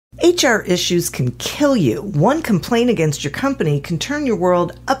HR issues can kill you. One complaint against your company can turn your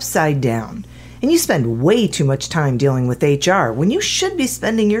world upside down. And you spend way too much time dealing with HR when you should be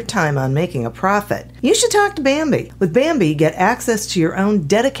spending your time on making a profit. You should talk to Bambee. With Bambee, get access to your own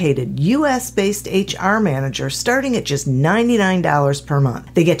dedicated US-based HR manager starting at just $99 per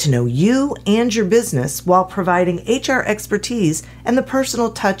month. They get to know you and your business while providing HR expertise and the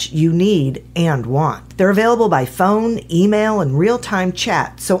personal touch you need and want. They're available by phone, email, and real-time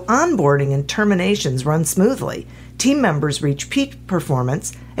chat, so onboarding and terminations run smoothly. Team members reach peak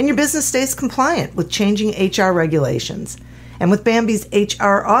performance, and your business stays compliant with changing HR regulations. And with Bambee's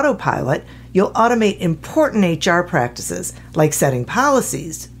HR Autopilot, you'll automate important HR practices like setting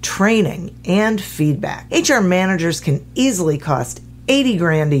policies, training, and feedback. HR managers can easily cost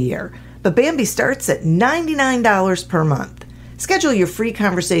 $80,000 a year, but Bambee starts at $99 per month. Schedule your free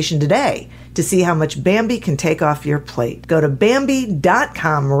conversation today to see how much Bambee can take off your plate. Go to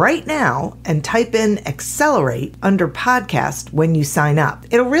Bambee.com right now and type in Accelerate under podcast when you sign up.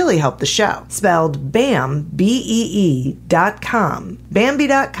 It'll really help the show. Spelled BAM, BEE.com.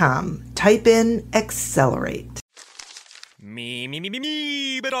 Bambee.com. Type in Accelerate.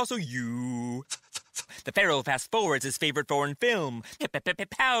 Me, but also you. The Pharaoh fast forwards his favorite foreign film,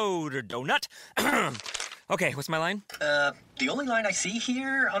 Powder Donut. Okay, what's my line? The only line I see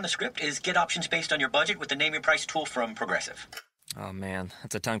here on the script is get options based on your budget with the Name Your Price tool from Progressive. Oh man,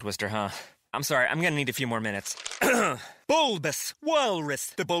 that's a tongue twister, huh? I'm sorry, I'm gonna need a few more minutes. Bulbous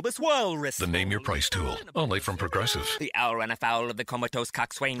Walrus, the Bulbous Walrus. The Name Your Price tool, only from Progressive. The owl ran afoul of the comatose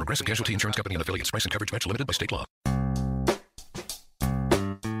coxswain. Progressive Casualty Insurance Company and affiliates. Price and coverage match limited by state law.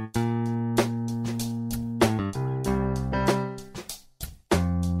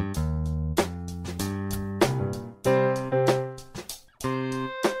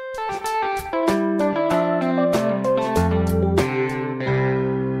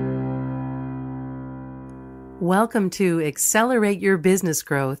 Welcome to Accelerate Your Business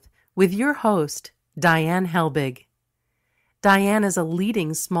Growth with your host, Diane Helbig. Diane is a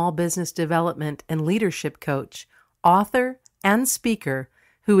leading small business development and leadership coach, author, and speaker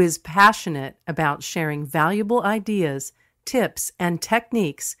who is passionate about sharing valuable ideas, tips, and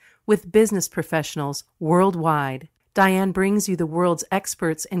techniques with business professionals worldwide. Diane brings you the world's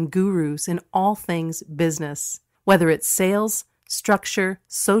experts and gurus in all things business. Whether it's sales, structure,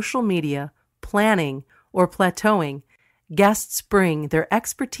 social media, planning, or plateauing, guests bring their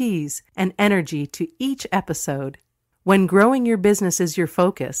expertise and energy to each episode. When growing your business is your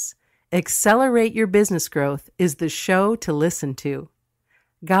focus, Accelerate Your Business Growth is the show to listen to.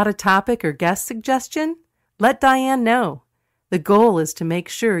 Got a topic or guest suggestion? Let Diane know. The goal is to make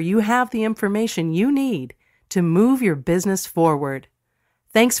sure you have the information you need to move your business forward.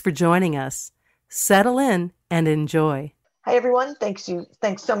 Thanks for joining us. Settle in and enjoy. Hi, everyone. Thanks so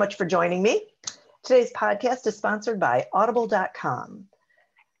much for joining me. Today's podcast is sponsored by Audible.com.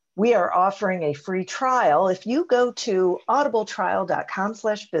 We are offering a free trial. If you go to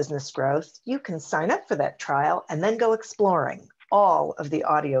audibletrial.com/businessgrowth, you can sign up for that trial and then go exploring all of the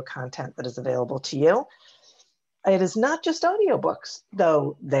audio content that is available to you. It is not just audiobooks,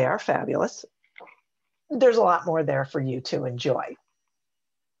 though they are fabulous. There's a lot more there for you to enjoy.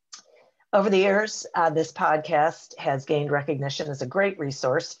 Over the years, this podcast has gained recognition as a great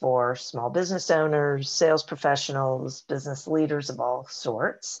resource for small business owners, sales professionals, business leaders of all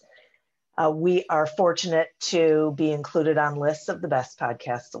sorts. We are fortunate to be included on lists of the best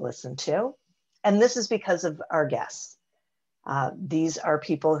podcasts to listen to. And this is because of our guests. These are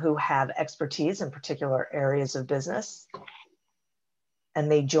people who have expertise in particular areas of business.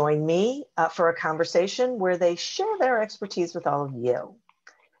 And they join me for a conversation where they share their expertise with all of you.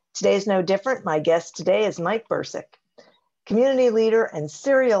 Today is no different. My guest today is Mike Brcic. Community leader and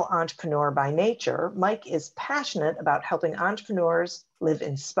serial entrepreneur by nature, Mike is passionate about helping entrepreneurs live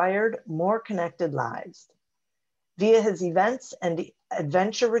inspired, more connected lives. Via his events and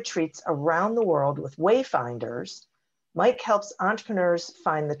adventure retreats around the world with Wayfinders, Mike helps entrepreneurs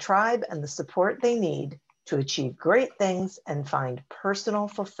find the tribe and the support they need to achieve great things and find personal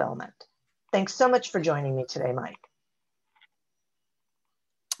fulfillment. Thanks so much for joining me today, Mike.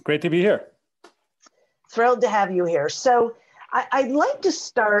 Great to be here. Thrilled to have you here. So I'd like to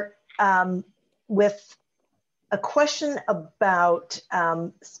start with a question about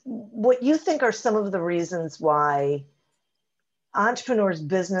what you think are some of the reasons why entrepreneurs'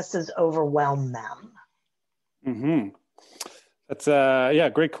 businesses overwhelm them. Mm-hmm. That's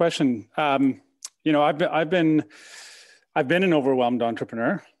great question. I've been an overwhelmed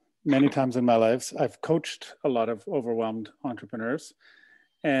entrepreneur many times in my life. I've coached a lot of overwhelmed entrepreneurs.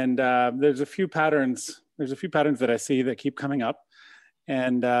 And there's a few patterns that I see that keep coming up.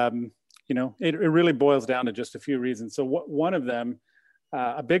 And, it really boils down to just a few reasons. So one of them,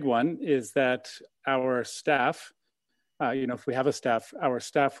 a big one, is that our staff, if we have a staff, our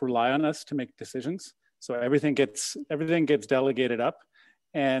staff rely on us to make decisions. So everything gets delegated up.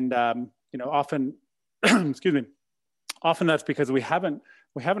 And, often, excuse me, often that's because we haven't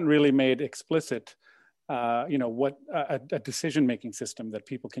really made explicit, what a decision-making system that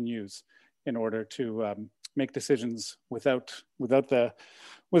people can use in order to make decisions without the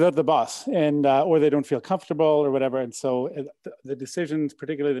boss, and or they don't feel comfortable or whatever. And so the decisions,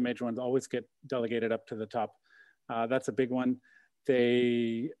 particularly the major ones, always get delegated up to the top. That's a big one.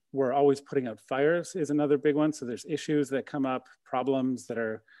 They were always putting out fires is another big one. So there's issues that come up, problems that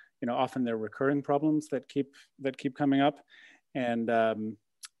are, often they're recurring problems that keep coming up. And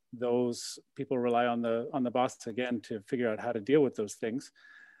those people rely on the boss again to figure out how to deal with those things.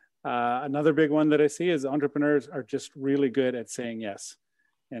 Another big one that I see is entrepreneurs are just really good at saying yes.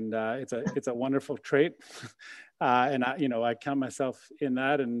 And it's a wonderful trait. And I count myself in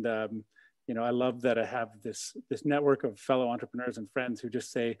that. And I love that I have this network of fellow entrepreneurs and friends who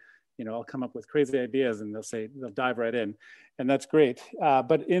just say, I'll come up with crazy ideas, and they'll dive right in. And that's great.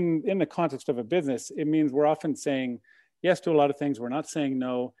 But in the context of a business, it means we're often saying yes to a lot of things. We're not saying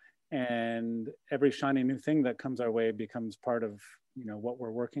no. And every shiny new thing that comes our way becomes part of, what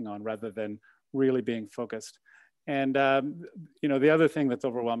we're working on, rather than really being focused. And, the other thing that's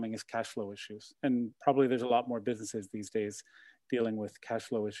overwhelming is cash flow issues. And probably there's a lot more businesses these days dealing with cash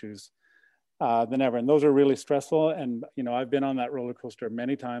flow issues than ever. And those are really stressful. And, I've been on that roller coaster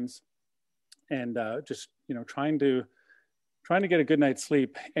many times, and just, trying to get a good night's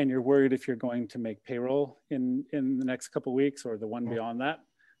sleep, and you're worried if you're going to make payroll in the next couple of weeks or the one beyond that.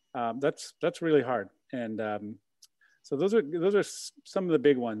 That's really hard. And so those are some of the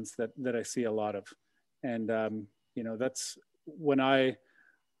big ones that I see a lot of. And, that's when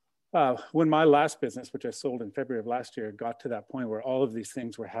my last business, which I sold in February of last year, got to that point where all of these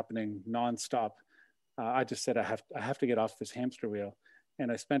things were happening nonstop. I just said, I have to get off this hamster wheel.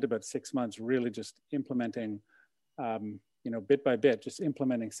 And I spent about 6 months really just implementing, bit by bit, just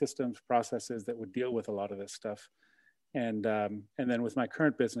implementing systems, processes that would deal with a lot of this stuff. And then with my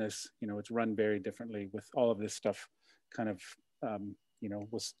current business, it's run very differently, with all of this stuff kind of,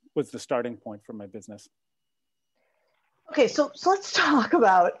 was the starting point for my business. Okay, so let's talk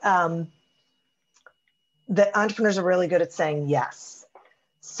about that entrepreneurs are really good at saying yes.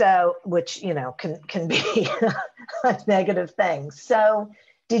 So, which, can be a negative thing. So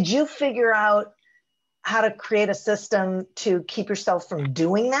did you figure out how to create a system to keep yourself from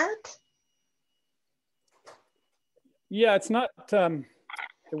doing that? Yeah, it's not, it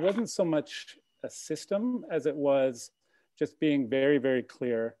wasn't so much a system as it was just being very, very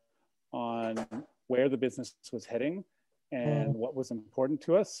clear on where the business was heading and what was important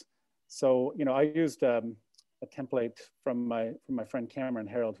to us. So, I used a template from my friend Cameron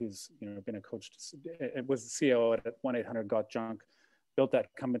Harold, who's, been a coach, it was the CEO at 1-800-GOT-JUNK, built that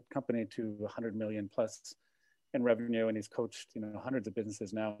company to 100 million plus in revenue. And he's coached, hundreds of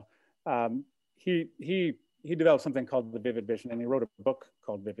businesses now. He developed something called the Vivid Vision, and he wrote a book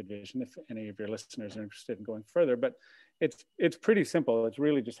called Vivid Vision, if any of your listeners are interested in going further. But it's pretty simple. It's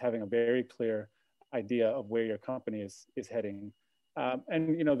really just having a very clear idea of where your company is heading.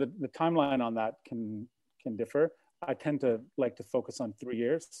 And the timeline on that can differ. I tend to like to focus on 3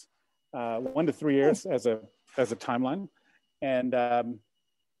 years, 1 to 3 years as a timeline, and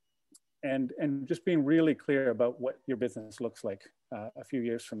just being really clear about what your business looks like a few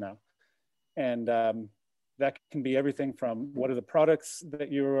years from now. And that can be everything from what are the products that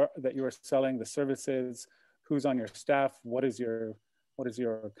you are selling, the services, who's on your staff, what does your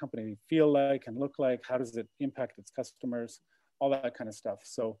company feel like and look like, how does it impact its customers, all that kind of stuff.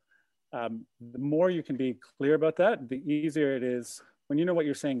 So the more you can be clear about that, the easier it is. When you know what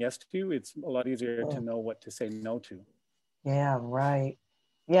you're saying yes to, it's a lot easier to know what to say no to. Yeah, right.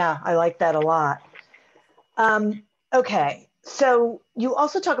 Yeah, I like that a lot. Okay. So you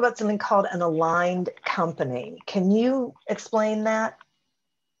also talk about something called an aligned company. Can you explain that?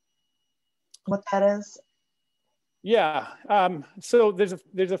 What that is? Yeah. So there's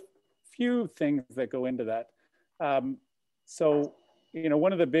a few things that go into that. So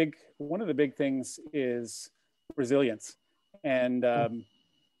one of the big things is resilience, and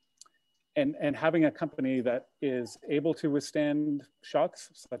having a company that is able to withstand shocks,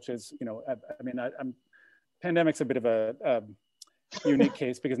 such as pandemic's a bit of a unique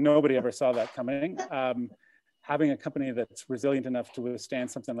case because nobody ever saw that coming. Having a company that's resilient enough to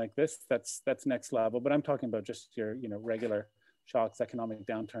withstand something like this, that's next level. But I'm talking about just your regular shocks, economic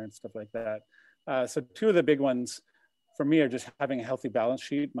downturns, stuff like that. So two of the big ones for me are just having a healthy balance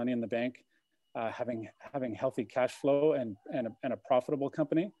sheet, money in the bank, having healthy cash flow, and a profitable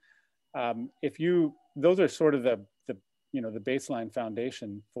company. Those are sort of the baseline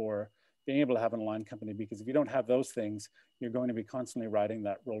foundation for being able to have an aligned company, because if you don't have those things, you're going to be constantly riding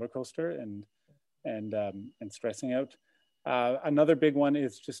that roller coaster and stressing out. Another big one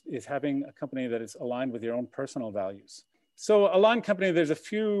is having a company that is aligned with your own personal values. So aligned company, there's a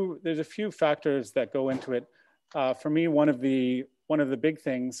few factors that go into it. For me, one of the big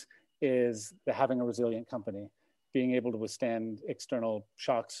things is having a resilient company, being able to withstand external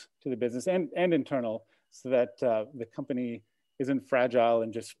shocks to the business and internal, so that the company isn't fragile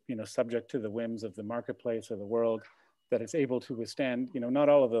and just subject to the whims of the marketplace or the world, that it's able to withstand. Not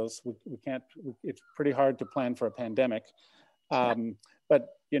all of those. We can't. It's pretty hard to plan for a pandemic. But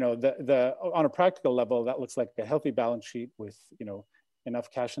on a practical level, that looks like a healthy balance sheet with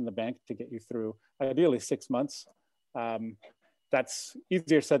enough cash in the bank to get you through ideally 6 months. That's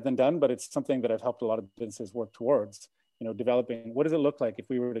easier said than done, but it's something that I've helped a lot of businesses work towards. Developing, what does it look like if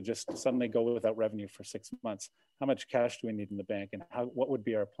we were to just suddenly go without revenue for 6 months? How much cash do we need in the bank, and what would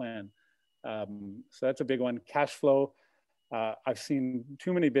be our plan? So that's a big one. Cash flow. I've seen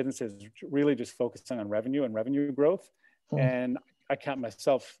too many businesses really just focusing on revenue and revenue growth. And I count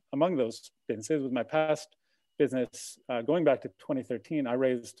myself among those businesses. With my past business, going back to 2013, I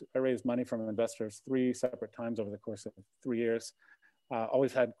raised money from investors 3 separate times over the course of 3 years.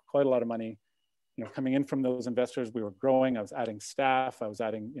 Always had quite a lot of money, coming in from those investors. We were growing. I was adding staff. I was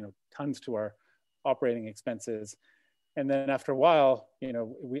adding, tons to our operating expenses. And then after a while, it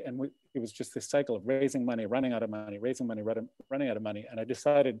was just this cycle of raising money, running out of money, raising money, running out of money. And I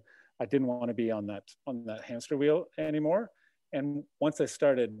decided I didn't want to be on that hamster wheel anymore. And once I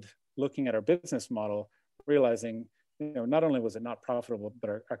started looking at our business model, realizing, not only was it not profitable, but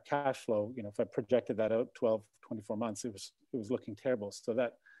our cash flow, if I projected that out 12, 24 months, it was looking terrible. So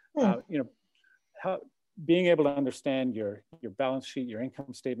that, being able to understand your balance sheet, your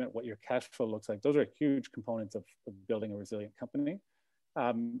income statement, what your cash flow looks like, those are huge components of building a resilient company.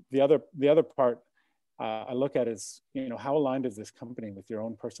 The other part I look at is, how aligned is this company with your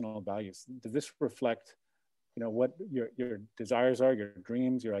own personal values? Does this reflect, what your desires are, your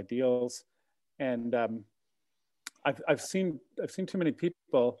dreams, your ideals? And I've seen too many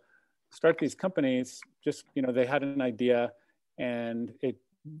people start these companies, just, they had an idea and it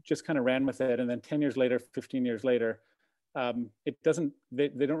just kind of ran with it. And then 10 years later, 15 years later, they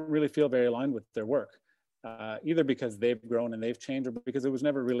don't really feel very aligned with their work, either because they've grown and they've changed, or because it was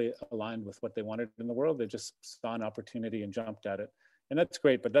never really aligned with what they wanted in the world. They just saw an opportunity and jumped at it. And that's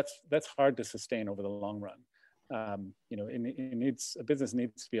great, but that's hard to sustain over the long run. A business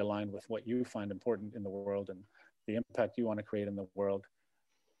needs to be aligned with what you find important in the world and the impact you want to create in the world.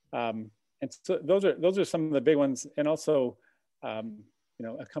 And so those are some of the big ones. And also,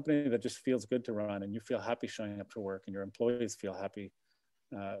 a company that just feels good to run, and you feel happy showing up to work, and your employees feel happy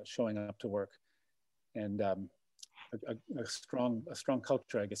showing up to work, and a strong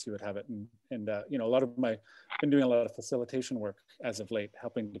culture, I guess you would have it. And a lot of been doing a lot of facilitation work as of late,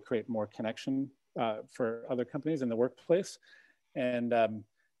 helping to create more connection for other companies in the workplace. And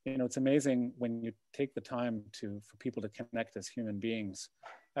it's amazing when you take the time for people to connect as human beings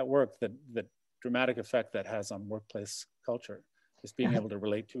at work, the dramatic effect that has on workplace culture, just being able to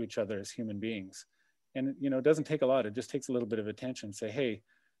relate to each other as human beings. And it doesn't take a lot. It just takes a little bit of attention. Say, hey,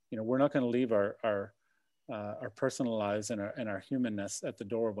 we're not going to leave our personal lives and our humanness at the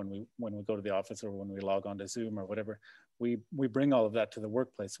door when we go to the office, or when we log on to Zoom or whatever. We bring all of that to the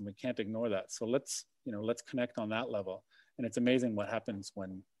workplace, and we can't ignore that. So let's connect on that level. And it's amazing what happens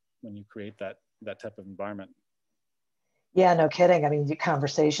when you create that type of environment. Yeah, no kidding. I mean, the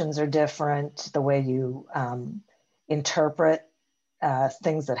conversations are different. The way you interpret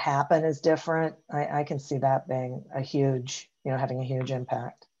things that happen is different. I can see that being a huge, having a huge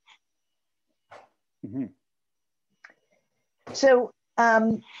impact. Mm-hmm. So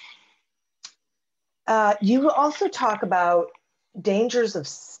you also talk about dangers of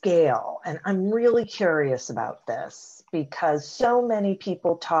scale, and I'm really curious about this, because so many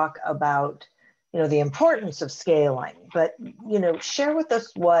people talk about, the importance of scaling, but, share with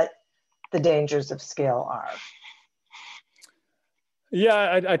us what the dangers of scale are.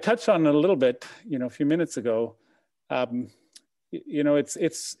 Yeah, I touched on it a little bit, a few minutes ago.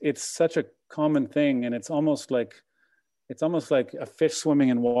 It's such a common thing, and it's almost like a fish swimming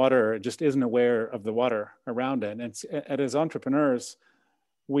in water. It just isn't aware of the water around it. And as entrepreneurs,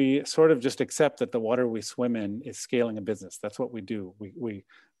 we sort of just accept that the water we swim in is scaling a business. That's what we do. We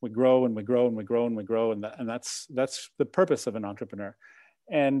grow and we grow and we grow and we grow, and that's the purpose of an entrepreneur.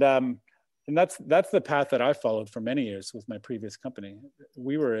 And that's the path that I followed for many years with my previous company.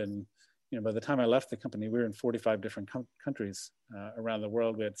 We were in, by the time I left the company, we were in 45 different countries around the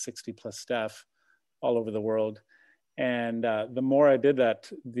world. We had 60 plus staff all over the world. And the more I did that,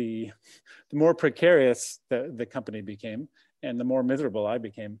 the more precarious the company became, and the more miserable I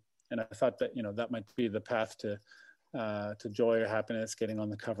became. And I thought that, that might be the path to joy or happiness, getting on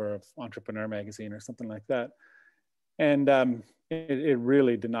the cover of Entrepreneur magazine or something like that. And it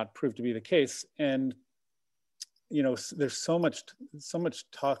really did not prove to be the case. And, there's so much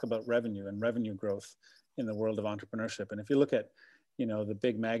talk about revenue and revenue growth in the world of entrepreneurship. And if you look at, the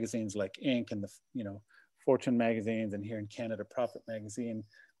big magazines like Inc. and the, Fortune magazines, and here in Canada, Profit magazine,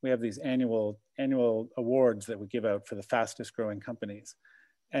 we have these annual awards that we give out for the fastest growing companies.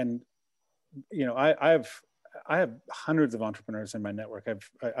 And, I have hundreds of entrepreneurs in my network.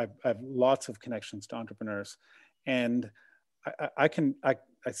 I've lots of connections to entrepreneurs, and I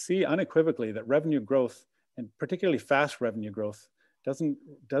see unequivocally that revenue growth, and particularly fast revenue growth,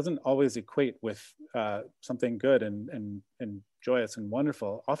 doesn't always equate with something good and joyous and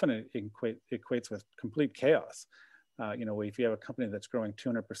wonderful. Often it equates with complete chaos. If you have a company that's growing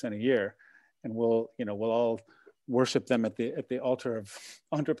 200% a year, and we'll all worship them at the altar of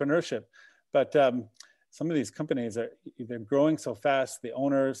entrepreneurship, but some of these companies they're growing so fast. The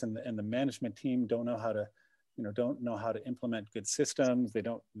owners and the management team don't know how to implement good systems.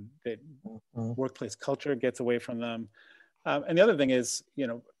 Workplace culture gets away from them. And the other thing is,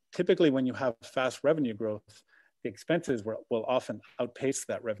 typically when you have fast revenue growth, the expenses will often outpace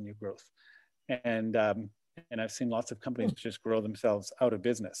that revenue growth. And I've seen lots of companies just grow themselves out of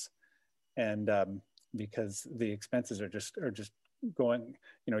business. And because the expenses are just going,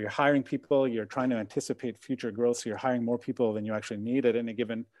 you're hiring people, you're trying to anticipate future growth. So you're hiring more people than you actually need at any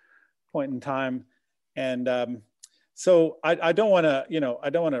given point in time. And so I don't want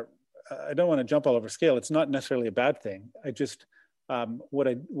to jump all over scale. It's not necessarily a bad thing. I just what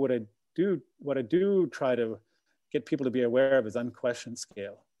I do try to get people to be aware of is unquestioned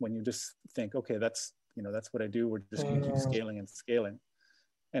scale. When you just think, okay, that's what I do. We're just going to keep scaling and scaling.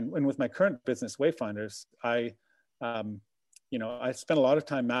 And with my current business, Wayfinders, I spend a lot of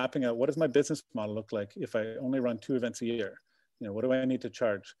time mapping out what does my business model look like if I only run 2 events a year. What do I need to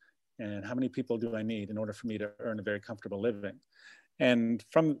charge, and how many people do I need in order for me to earn a very comfortable living? And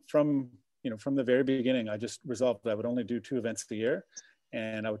from the very beginning, I just resolved that I would only do 2 events a year,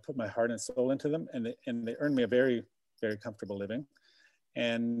 and I would put my heart and soul into them, and they earn me a very, very comfortable living,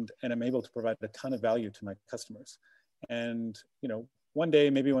 and I'm able to provide a ton of value to my customers. And one day,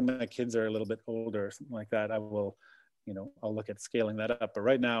 maybe when my kids are a little bit older or something like that, I'll look at scaling that up. But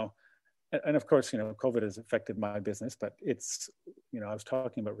right now, and of course, COVID has affected my business, but it's, I was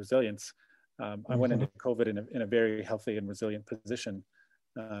talking about resilience. I went into COVID in a very healthy and resilient position,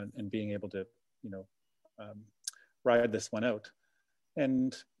 and being able to, ride this one out.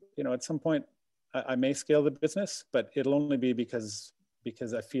 And, at some point I may scale the business, but it'll only be because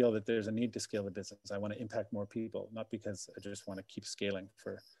I feel that there's a need to scale the business. I want to impact more people, not because I just want to keep scaling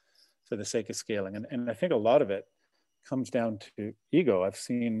for the sake of scaling. And I think a lot of it comes down to ego. I've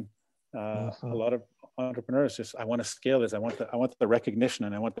seen a lot of entrepreneurs just, I want to scale this. I want the recognition,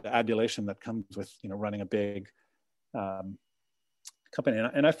 and I want the adulation that comes with, running a big company.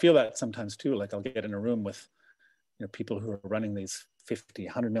 And I feel that sometimes too. Like I'll get in a room with, people who are running these $50,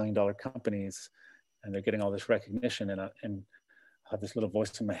 $100 million companies, and they're getting all this recognition, and I have this little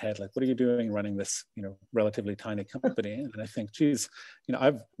voice in my head, like, what are you doing running this, relatively tiny company? And I think, geez,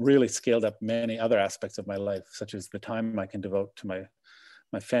 I've really scaled up many other aspects of my life, such as the time I can devote to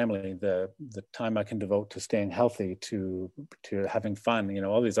my family, the time I can devote to staying healthy, to having fun,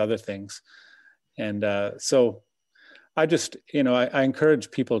 all these other things. And so I just, I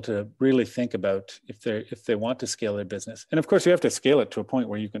encourage people to really think about if they want to scale their business. And of course, you have to scale it to a point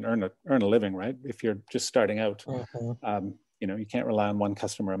where you can earn a living, right? If you're just starting out, you can't rely on one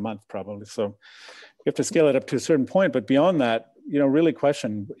customer a month probably. So you have to scale it up to a certain point. But beyond that, really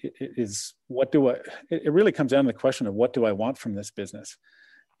question is, it really comes down to the question of what do I want from this business?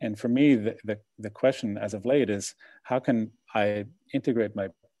 And for me, the question as of late is, how can I integrate my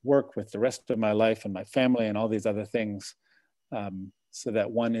work with the rest of my life and my family and all these other things, so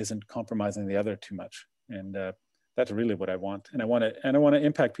that one isn't compromising the other too much? And that's really what I want. And I want to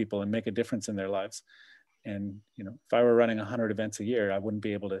impact people and make a difference in their lives. And if I were running 100 events a year, I wouldn't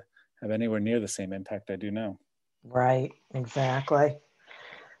be able to have anywhere near the same impact I do now. Right, exactly.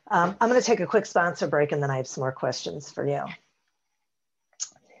 I'm going to take a quick sponsor break, and then I have some more questions for you.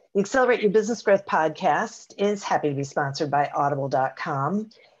 The Accelerate Your Business Growth podcast is happy to be sponsored by Audible.com.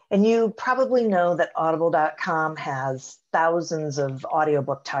 And you probably know that audible.com has thousands of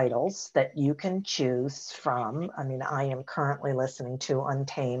audiobook titles that you can choose from. I mean, I am currently listening to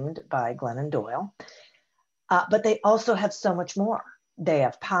Untamed by Glennon Doyle, but they also have so much more. They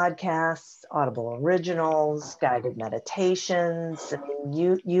have podcasts, Audible originals, guided meditations. I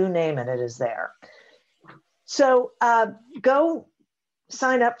mean, you name it, it is there. So go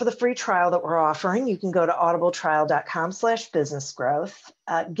sign up for the free trial that we're offering. You can go to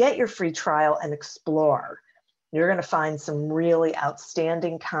audibletrial.com/businessgrowth, get your free trial and explore. You're going to find some really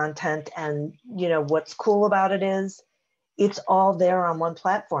outstanding content. And you know, what's cool about it is it's all there on one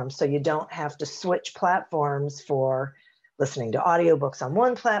platform. So you don't have to switch platforms for listening to audiobooks on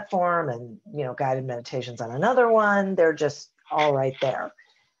one platform and, you know, guided meditations on another one. They're just all right there.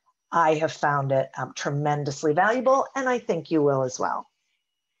 I have found it tremendously valuable, and I think you will as well.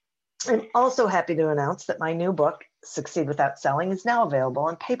 I'm also happy to announce that my new book, Succeed Without Selling, is now available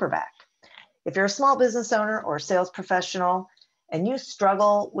in paperback. If you're a small business owner or sales professional and you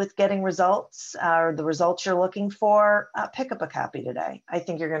struggle with getting results or the results you're looking for, pick up a copy today. I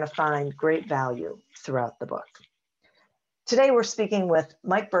think you're going to find great value throughout the book. Today, we're speaking with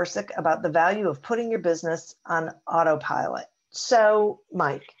Mike Brcic about the value of putting your business on autopilot. So,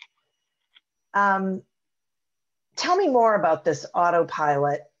 Mike, tell me more about this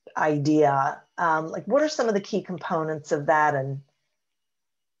autopilot idea. Like, what are some of the key components of that, and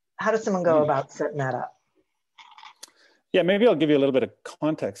how does someone go about setting that up? Yeah, maybe I'll give you a little bit of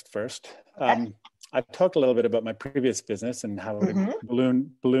context first. I talked a little bit about my previous business and how it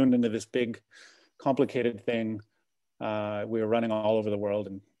ballooned into this big, complicated thing. We were running all over the world,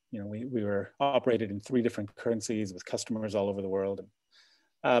 and you know, we were operated in 3 different currencies with customers all over the world.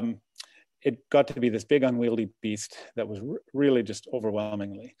 And, it got to be this big unwieldy beast that was really just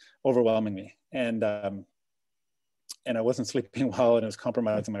overwhelming me. And I wasn't sleeping well, and it was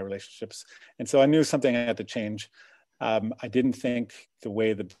compromising my relationships. And so I knew something had to change. I didn't think the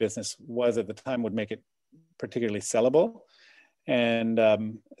way the business was at the time would make it particularly sellable. And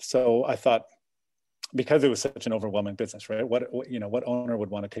so I thought, because it was such an overwhelming business, right? What owner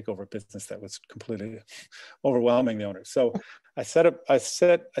would want to take over a business that was completely overwhelming the owner? So I set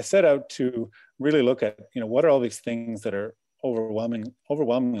out to really look at, you know, what are all these things that are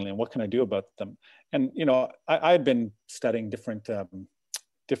overwhelmingly, and what can I do about them? And you know, I had been studying different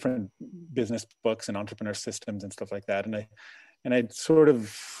business books and entrepreneur systems and stuff like that, and I sort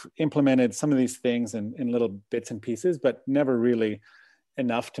of implemented some of these things in little bits and pieces, but never really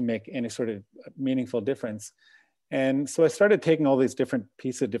enough to make any sort of meaningful difference. And so I started taking all these different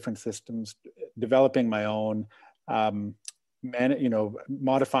pieces, different systems, developing my own,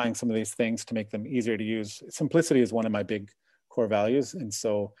 modifying some of these things to make them easier to use. Simplicity is one of my big core values. And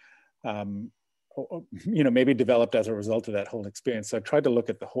so, maybe developed as a result of that whole experience. So I tried to look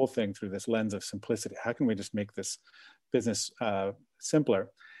at the whole thing through this lens of simplicity. How can we just make this business simpler?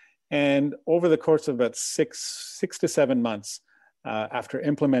 And over the course of about six to 7 months, after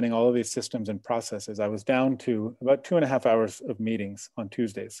implementing all of these systems and processes, I was down to about 2.5 hours of meetings on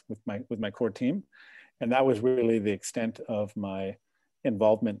Tuesdays with my core team. And that was really the extent of my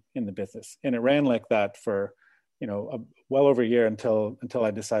involvement in the business. And it ran like that for, well over a year until I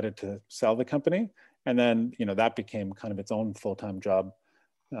decided to sell the company. And then, that became kind of its own full-time job,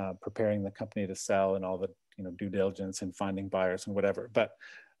 preparing the company to sell and all the, due diligence and finding buyers and whatever. But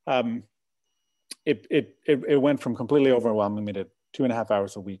it went from completely overwhelming me to 2.5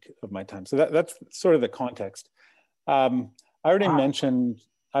 hours a week of my time. So that's sort of the context. I already mentioned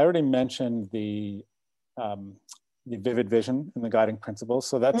the vivid vision and the guiding principles.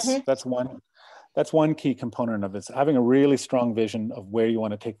 So that's one key component of it. Having a really strong vision of where you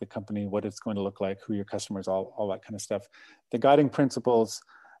want to take the company, what it's going to look like, who your customers, all that kind of stuff. The guiding principles,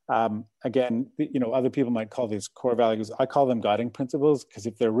 again, other people might call these core values. I call them guiding principles because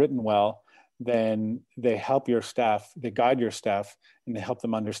if they're written well, then they help your staff, they guide your staff, and they help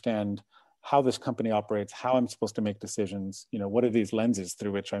them understand how this company operates, how I'm supposed to make decisions, what are these lenses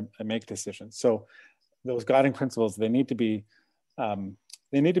through which I make decisions. So those guiding principles, they need to be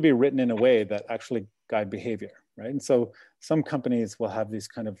written in a way that actually guide behavior, right? And so some companies will have these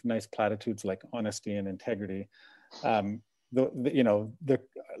kind of nice platitudes like honesty and integrity. The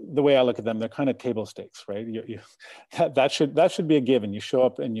way I look at them, they're kind of table stakes, right? That should be a given. You show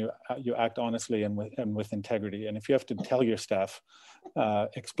up and you act honestly and with integrity. And if you have to tell your staff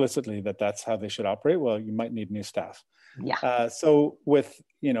explicitly that that's how they should operate, well, you might need new staff. Yeah. So with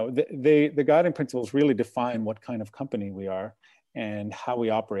the guiding principles really define what kind of company we are and how we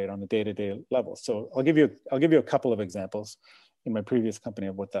operate on a day-to-day level. So I'll give you a couple of examples in my previous company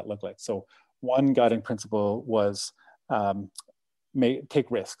of what that looked like. So one guiding principle was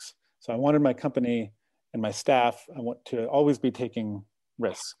take risks. So I wanted my company and my staff, I want to always be taking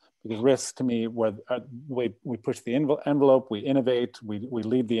risks, because risks to me were we push the envelope, we innovate, we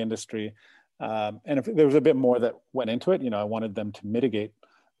lead the industry. And if there was a bit more that went into it, I wanted them to mitigate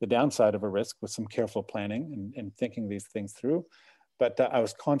the downside of a risk with some careful planning and thinking these things through. But I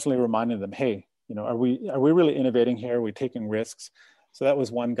was constantly reminding them, hey, are we really innovating here? Are we taking risks? So that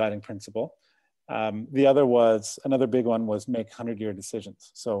was one guiding principle. Another big one was make 100-year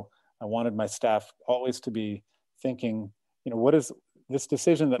decisions. So I wanted my staff always to be thinking, what is this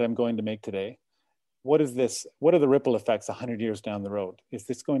decision that I'm going to make today? What are the ripple effects 100 years down the road? Is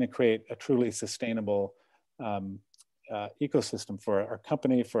this going to create a truly sustainable ecosystem for our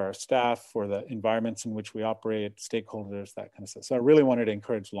company, for our staff, for the environments in which we operate, stakeholders, that kind of stuff. So I really wanted to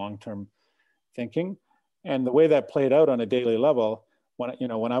encourage long-term thinking. And the way that played out on a daily level,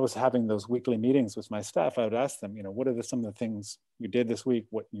 when I was having those weekly meetings with my staff, I would ask them, what are some of the things you did this week?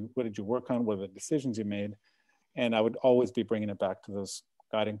 What did you work on? What are the decisions you made? And I would always be bringing it back to those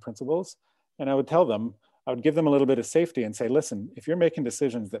guiding principles. And I would give them a little bit of safety and say, listen, if you're making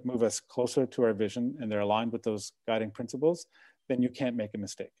decisions that move us closer to our vision and they're aligned with those guiding principles, then you can't make a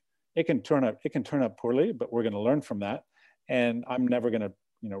mistake. It can turn out poorly, but we're going to learn from that. And I'm never going to,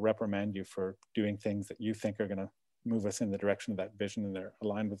 reprimand you for doing things that you think are going to move us in the direction of that vision and they're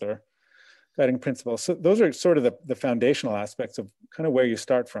aligned with our guiding principles. So those are sort of the foundational aspects of kind of where you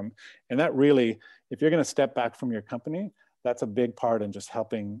start from. And that really, if you're going to step back from your company, that's a big part in just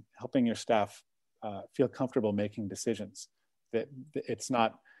helping your staff feel comfortable making decisions. That it's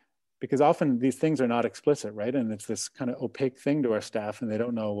not, because often these things are not explicit, right? And it's this kind of opaque thing to our staff, and they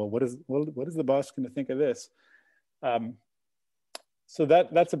don't know, well, what is the boss going to think of this? So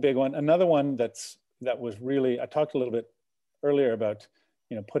that's a big one. Another one that was really, I talked a little bit earlier about,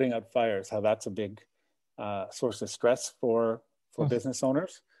 putting out fires, how that's a big source of stress for business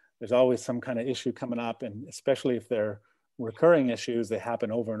owners. There's always some kind of issue coming up, and especially if they're recurring issues, they happen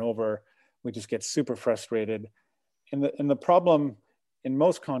over and over. We just get super frustrated. And the problem in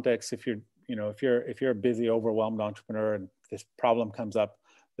most contexts, if you're a busy, overwhelmed entrepreneur and this problem comes up,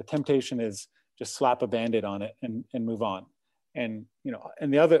 the temptation is just slap a Band-Aid on it and move on. And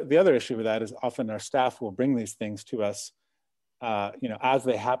and the other issue with that is often our staff will bring these things to us, as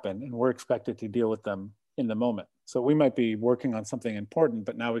they happen, and we're expected to deal with them in the moment. So we might be working on something important,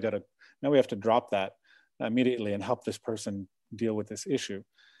 but now we have to drop that immediately and help this person deal with this issue.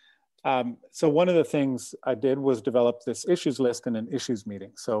 So one of the things I did was develop this issues list and an issues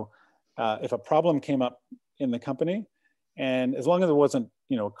meeting. So if a problem came up in the company, and as long as it wasn't,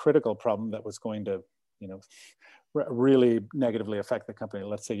 a critical problem that was going to, really negatively affect the company.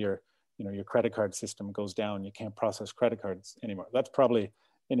 Let's say your credit card system goes down, you can't process credit cards anymore. That's probably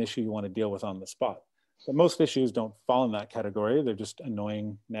an issue you want to deal with on the spot. But most issues don't fall in that category. They're just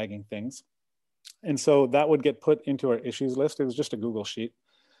annoying, nagging things. And so that would get put into our issues list. It was just a Google sheet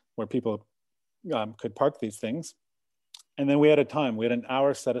where people could park these things. And then we had an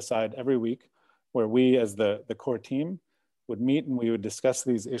hour set aside every week where we, as the core team, would meet and we would discuss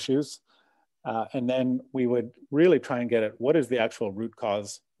these issues. And then we would really try and get at what is the actual root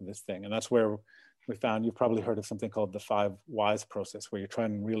cause of this thing. And that's where we found, you've probably heard of something called the 5 whys process, where you're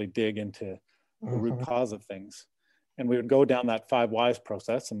trying to really dig into the root cause of things. And we would go down that 5 whys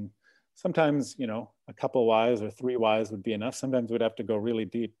process, and sometimes, a couple whys or 3 whys would be enough. Sometimes we'd have to go really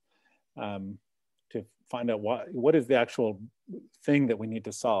deep to find out what is the actual thing that we need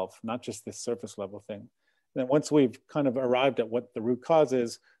to solve, not just this surface level thing. And then once we've kind of arrived at what the root cause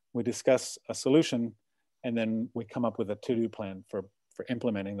is, we discuss a solution, and then we come up with a to-do plan for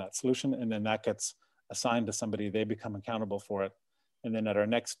implementing that solution. And then that gets assigned to somebody, they become accountable for it. And then at our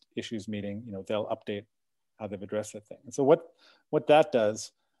next issues meeting, they'll update how they've addressed that thing. And so what that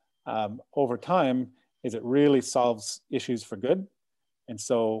does over time is it really solves issues for good. And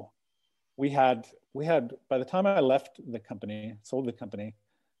so we had, by the time I left the company, sold the company,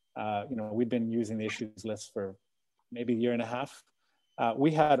 we'd been using the issues list for maybe a year and a half.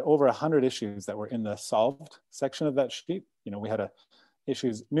 We had over 100 issues that were in the solved section of that sheet. We had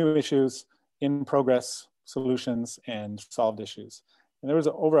new issues, in progress, solutions, and solved issues. And there was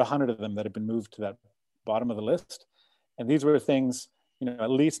over 100 of them that had been moved to that bottom of the list. And these were things, at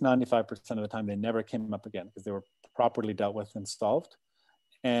least 95% of the time, they never came up again because they were properly dealt with and solved.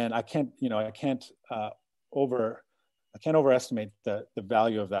 And I can't overestimate the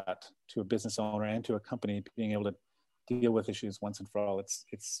value of that to a business owner and to a company, being able to deal with issues once and for all. It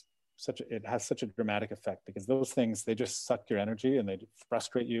has such a dramatic effect, because those things, they just suck your energy and they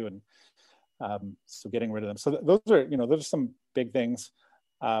frustrate you. And so getting rid of them. So those are some big things.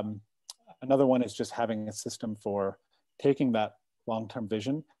 Another one is just having a system for taking that long-term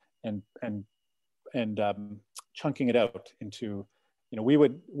vision and chunking it out into, we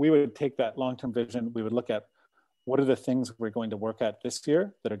would take that long-term vision. We would look at what are the things we're going to work at this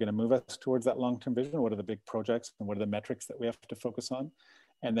year that are going to move us towards that long-term vision? What are the big projects and what are the metrics that we have to focus on?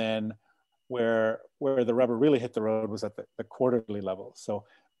 And then where the rubber really hit the road was at the quarterly level. So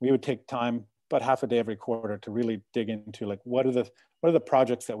we would take time, about half a day every quarter, to really dig into like, what are the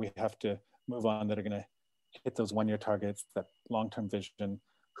projects that we have to move on that are going to hit those 1-year targets, that long-term vision,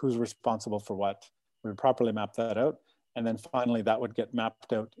 who's responsible for what. We would properly map that out. And then finally that would get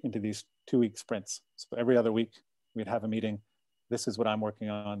mapped out into these 2-week sprints. So every other week we'd have a meeting. This is what I'm working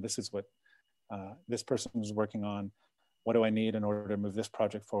on. This is what this person is working on. What do I need in order to move this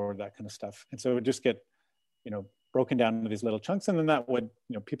project forward? That kind of stuff. And so it would just get, broken down into these little chunks. And then that would,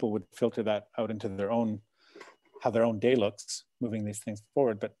 people would filter that out into how their own day looks, moving these things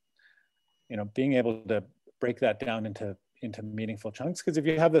forward. But, being able to break that down into meaningful chunks. Because if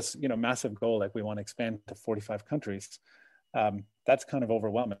you have this, massive goal, like we want to expand to 45 countries, that's kind of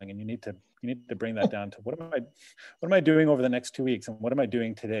overwhelming. And you need to bring that down to what am I doing over the next 2 weeks? And what am I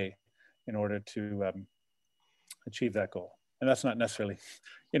doing today in order to achieve that goal? And that's not necessarily,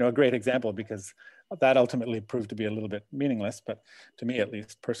 a great example, because that ultimately proved to be a little bit meaningless, but to me at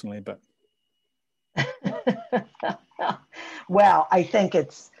least personally, but. Well,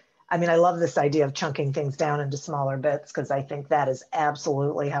 I love this idea of chunking things down into smaller bits, because I think that is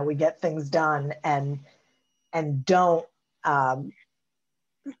absolutely how we get things done and don't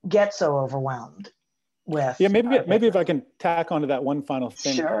get so overwhelmed with. Yeah, maybe if I can tack onto that one final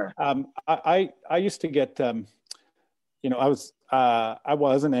thing. Sure. I used to get, I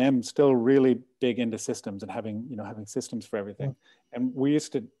was and am still really big into systems and having systems for everything. And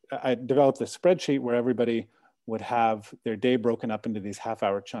I developed this spreadsheet where everybody would have their day broken up into these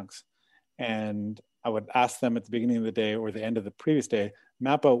half-hour chunks. And I would ask them at the beginning of the day or the end of the previous day,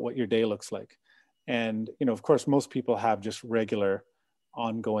 map out what your day looks like. And, of course, most people have just regular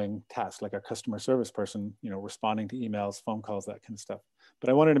ongoing tasks, like a customer service person, responding to emails, phone calls, that kind of stuff. But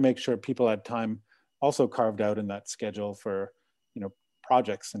I wanted to make sure people had time also carved out in that schedule for,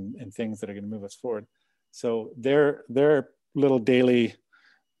 projects and things that are going to move us forward. So their little daily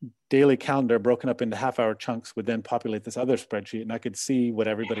calendar broken up into half-hour chunks would then populate this other spreadsheet, and I could see what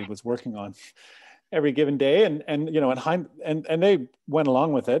everybody was working on every given day. And they went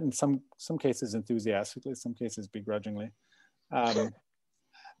along with it in some cases enthusiastically, some cases begrudgingly.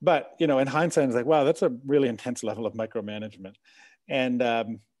 But, in hindsight, it's like, wow, that's a really intense level of micromanagement.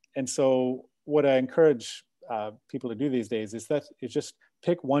 And so what I encourage people to do these days is just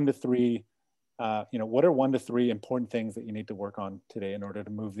pick 1 to 3, what are 1 to 3 important things that you need to work on today in order to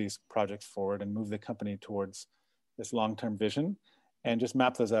move these projects forward and move the company towards this long-term vision, and just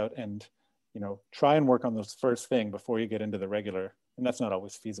map those out and, try and work on those first thing before you get into the regular, and that's not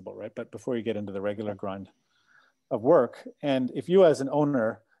always feasible, right? But before you get into the regular grind of work. And if you as an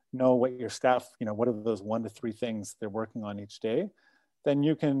owner know what your staff, what are those 1 to 3 things they're working on each day, then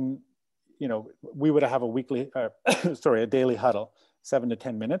you can, we would have a daily huddle, 7 to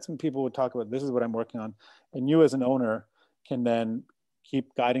 10 minutes, and people would talk about, this is what I'm working on. And you as an owner can then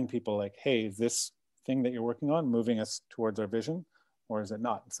keep guiding people like, hey, is this thing that you're working on moving us towards our vision, or is it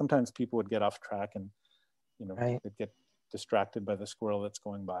not? Sometimes people would get off track and, Right. they'd get distracted by the squirrel that's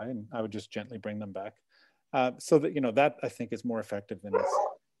going by, and I would just gently bring them back. So that, that I think is more effective than this.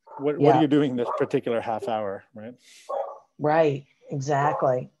 What are you doing this particular half hour, right? Right.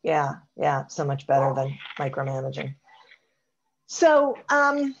 Exactly. Yeah. So much better than micromanaging. So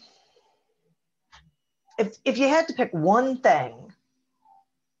if you had to pick one thing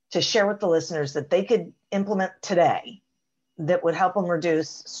to share with the listeners that they could implement today that would help them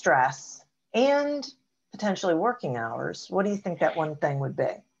reduce stress and potentially working hours, what do you think that one thing would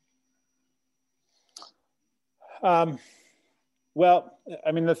be? Well,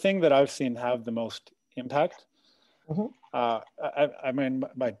 the thing that I've seen have the most impact, my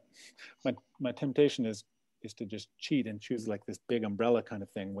temptation is to just cheat and choose like this big umbrella kind of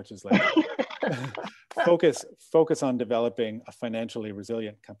thing, which is like focus on developing a financially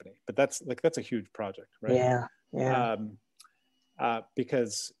resilient company. But that's a huge project, right? Yeah.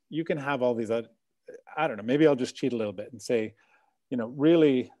 Because you can have all these other, I don't know, maybe I'll just cheat a little bit and say,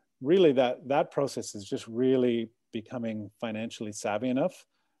 really that process is just really becoming financially savvy enough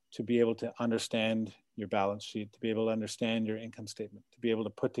to be able to understand your balance sheet, to be able to understand your income statement, to be able to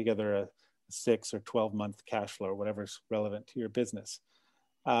put together a 6 or 12 month cash flow or whatever's relevant to your business.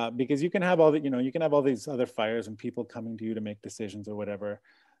 Because you can have all these other fires and people coming to you to make decisions or whatever.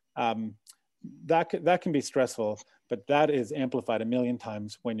 That can be stressful, but that is amplified a million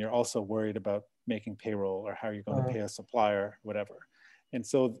times when you're also worried about making payroll, or how you're going to pay a supplier, whatever. And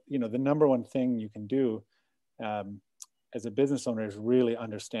so, the number one thing you can do as a business owner is really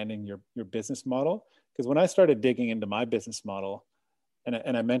understanding your business model. Because when I started digging into my business model,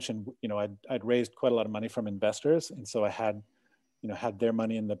 and I mentioned, I'd raised quite a lot of money from investors, and so I had their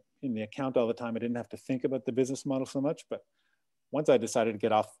money in the account all the time. I didn't have to think about the business model so much. But once I decided to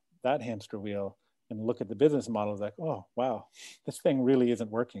get off that hamster wheel and look at the business model, I was like, oh wow, this thing really isn't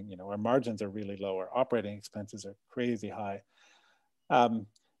working. Our margins are really low. Our operating expenses are crazy high.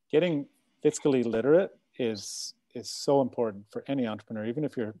 Getting fiscally literate is so important for any entrepreneur, even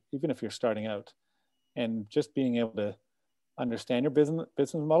if you're starting out, and just being able to understand your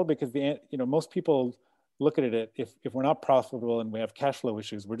business model, because most people look at it, if we're not profitable and we have cash flow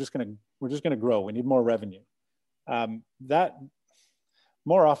issues, we're just gonna grow. We need more revenue. That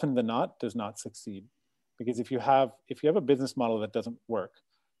more often than not does not succeed, because if you have a business model that doesn't work,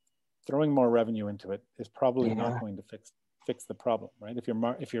 throwing more revenue into it is probably not going to fix the problem, right?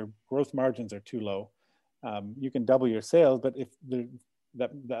 If your growth margins are too low, you can double your sales, but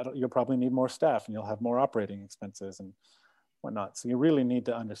that you'll probably need more staff, and you'll have more operating expenses and whatnot. So you really need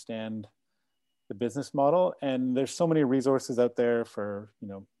to understand the business model. And there's so many resources out there for,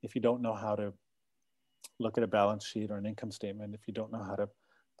 if you don't know how to look at a balance sheet or an income statement, if you don't know how to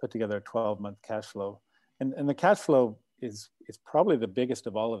put together a 12-month cash flow, and the cash flow is probably the biggest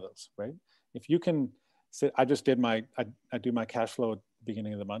of all of those, right? If you can I do my cash flow at the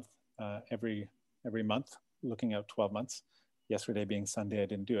beginning of the month, every month, looking out 12 months. Yesterday being Sunday, I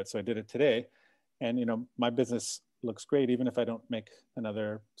didn't do it. So I did it today. And, my business looks great, even if I don't make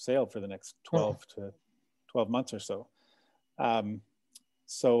another sale for the next 12 months or so.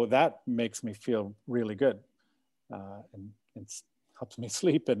 So that makes me feel really good. And it helps me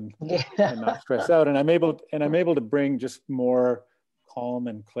sleep and not stress out. And I'm able to bring just more calm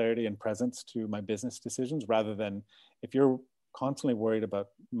and clarity and presence to my business decisions, rather than, if you're constantly worried about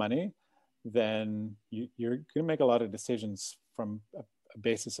money, then you're going to make a lot of decisions from a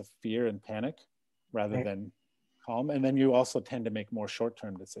basis of fear and panic rather than calm. And then you also tend to make more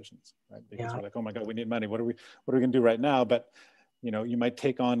short-term decisions, right? Because you're like, oh my God, we need money. What are we going to do right now? But you might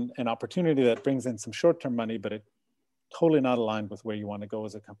take on an opportunity that brings in some short-term money, but it's totally not aligned with where you want to go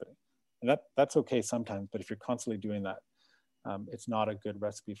as a company. And that's okay sometimes, but if you're constantly doing that, it's not a good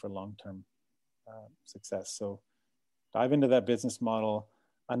recipe for long-term success. So dive into that business model,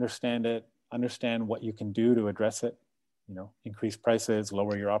 understand it, understand what you can do to address it, increase prices,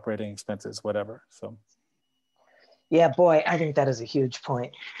 lower your operating expenses, whatever. So. Yeah, boy, I think that is a huge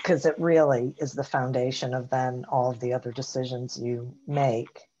point, because it really is the foundation of then all of the other decisions you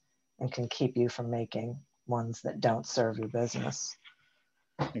make, and can keep you from making ones that don't serve your business.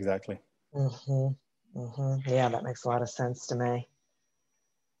 Exactly. Yeah, that makes a lot of sense to me.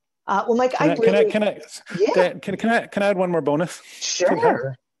 Well, Mike, can I add one more bonus?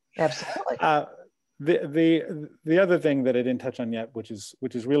 Sure, absolutely. The other thing that I didn't touch on yet, which is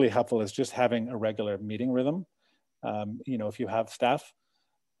really helpful, is just having a regular meeting rhythm. If you have staff,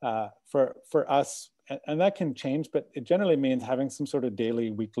 for us, and that can change, but it generally means having some sort of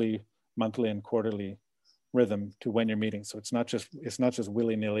daily, weekly, monthly, and quarterly rhythm to when you're meeting. So it's not just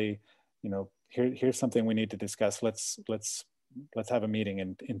willy-nilly, here's something we need to discuss. Let's have a meeting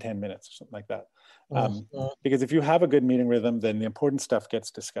in 10 minutes or something like that. Because if you have a good meeting rhythm, then the important stuff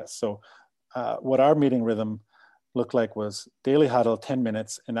gets discussed. So what our meeting rhythm looked like was daily huddle, 10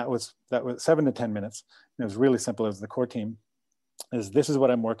 minutes. And that was 7 to 10 minutes. And it was really simple. As the core team this is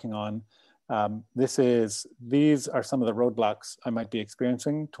what I'm working on. These are some of the roadblocks I might be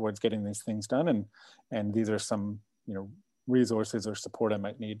experiencing towards getting these things done. And these are some, resources or support I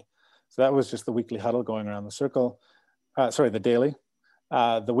might need. So that was just the weekly huddle going around the circle. The daily.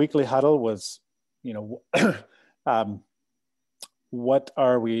 The weekly huddle was, what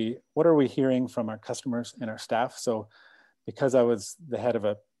are we hearing from our customers and our staff? So because I was the head of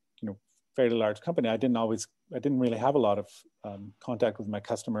a fairly large company, I didn't really have a lot of contact with my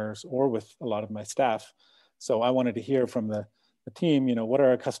customers or with a lot of my staff. So I wanted to hear from the team, what are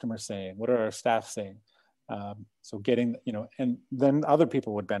our customers saying? What are our staff saying? So getting, and then other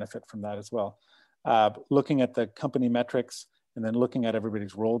people would benefit from that as well. Looking at the company metrics, and then looking at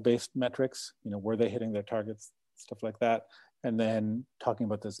everybody's role-based metrics, were they hitting their targets, stuff like that. And then talking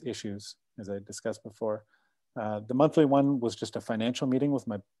about those issues, as I discussed before. The monthly one was just a financial meeting with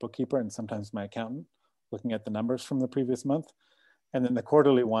my bookkeeper and sometimes my accountant, looking at the numbers from the previous month. And then the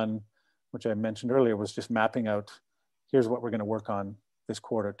quarterly one, which I mentioned earlier, was just mapping out, here's what we're going to work on this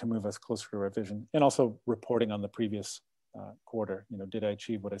quarter to move us closer to our vision, and also reporting on the previous quarter. Did I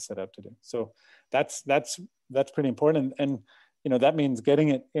achieve what I set out to do? So that's pretty important. And that means getting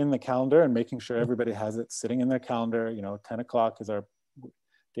it in the calendar and making sure everybody has it sitting in their calendar. 10 o'clock is our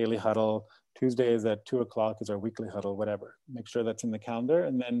daily huddle. Tuesday is at 2 o'clock is our weekly huddle, whatever. Make sure that's in the calendar.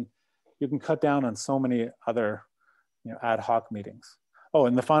 And then you can cut down on so many other, ad hoc meetings. Oh,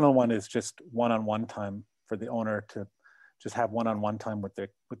 and the final one is just one-on-one time for the owner to just have one-on-one time with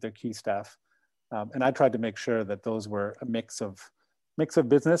their key staff. And I tried to make sure that those were a mix of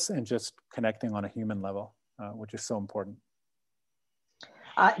business and just connecting on a human level, which is so important.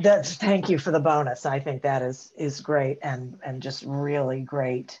 Thank you for the bonus. I think that is great and just really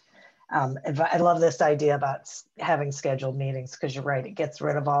great. I love this idea about having scheduled meetings, because you're right, it gets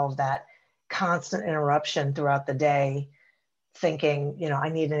rid of all of that constant interruption throughout the day, thinking, I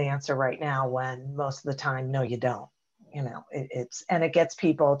need an answer right now, when most of the time, no, you don't. It gets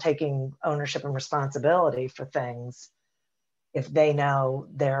people taking ownership and responsibility for things. If they know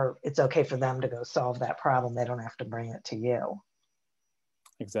it's okay for them to go solve that problem, they don't have to bring it to you.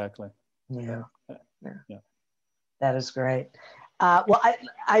 Exactly. Yeah. That is great. Well,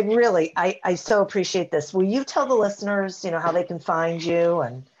 I so appreciate this. Will you tell the listeners, how they can find you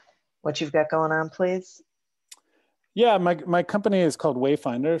and what you've got going on, please? Yeah, my company is called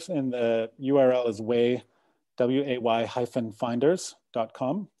Wayfinders, and the URL is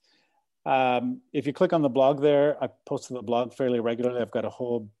WAY-finders.com. If you click on the blog there, I post to the blog fairly regularly. I've got a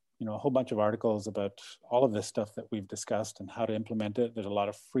whole bunch of articles about all of this stuff that we've discussed and how to implement it. There's a lot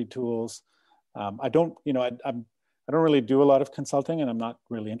of free tools. I don't really do a lot of consulting, and I'm not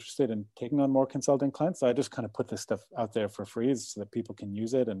really interested in taking on more consulting clients. So I just kind of put this stuff out there for free so that people can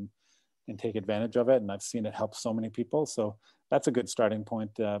use it and take advantage of it. And I've seen it help so many people. So that's a good starting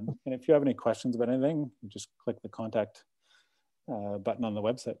point. And if you have any questions about anything, you just click the contact button on the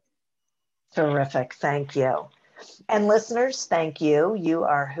website. Terrific. Thank you. And listeners, thank you. You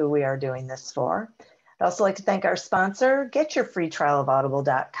are who we are doing this for. I'd also like to thank our sponsor. Get your free trial of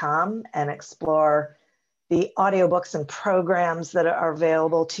audible.com and explore the audiobooks and programs that are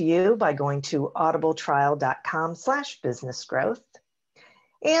available to you by going to audibletrial.com/businessgrowth.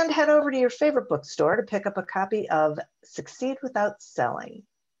 And head over to your favorite bookstore to pick up a copy of Succeed Without Selling.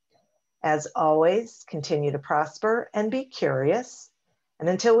 As always, continue to prosper and be curious. And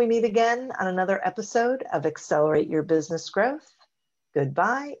until we meet again on another episode of Accelerate Your Business Growth,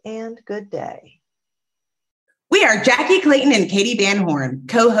 goodbye and good day. We are Jackie Clayton and Katie Van Horn,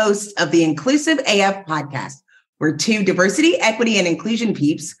 co-hosts of the Inclusive AF podcast. We're two diversity, equity, and inclusion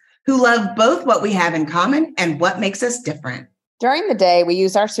peeps who love both what we have in common and what makes us different. During the day, we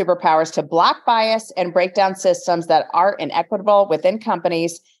use our superpowers to block bias and break down systems that are inequitable within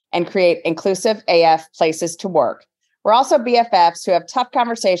companies and create inclusive AF places to work. We're also BFFs who have tough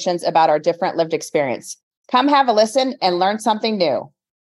conversations about our different lived experience. Come have a listen and learn something new.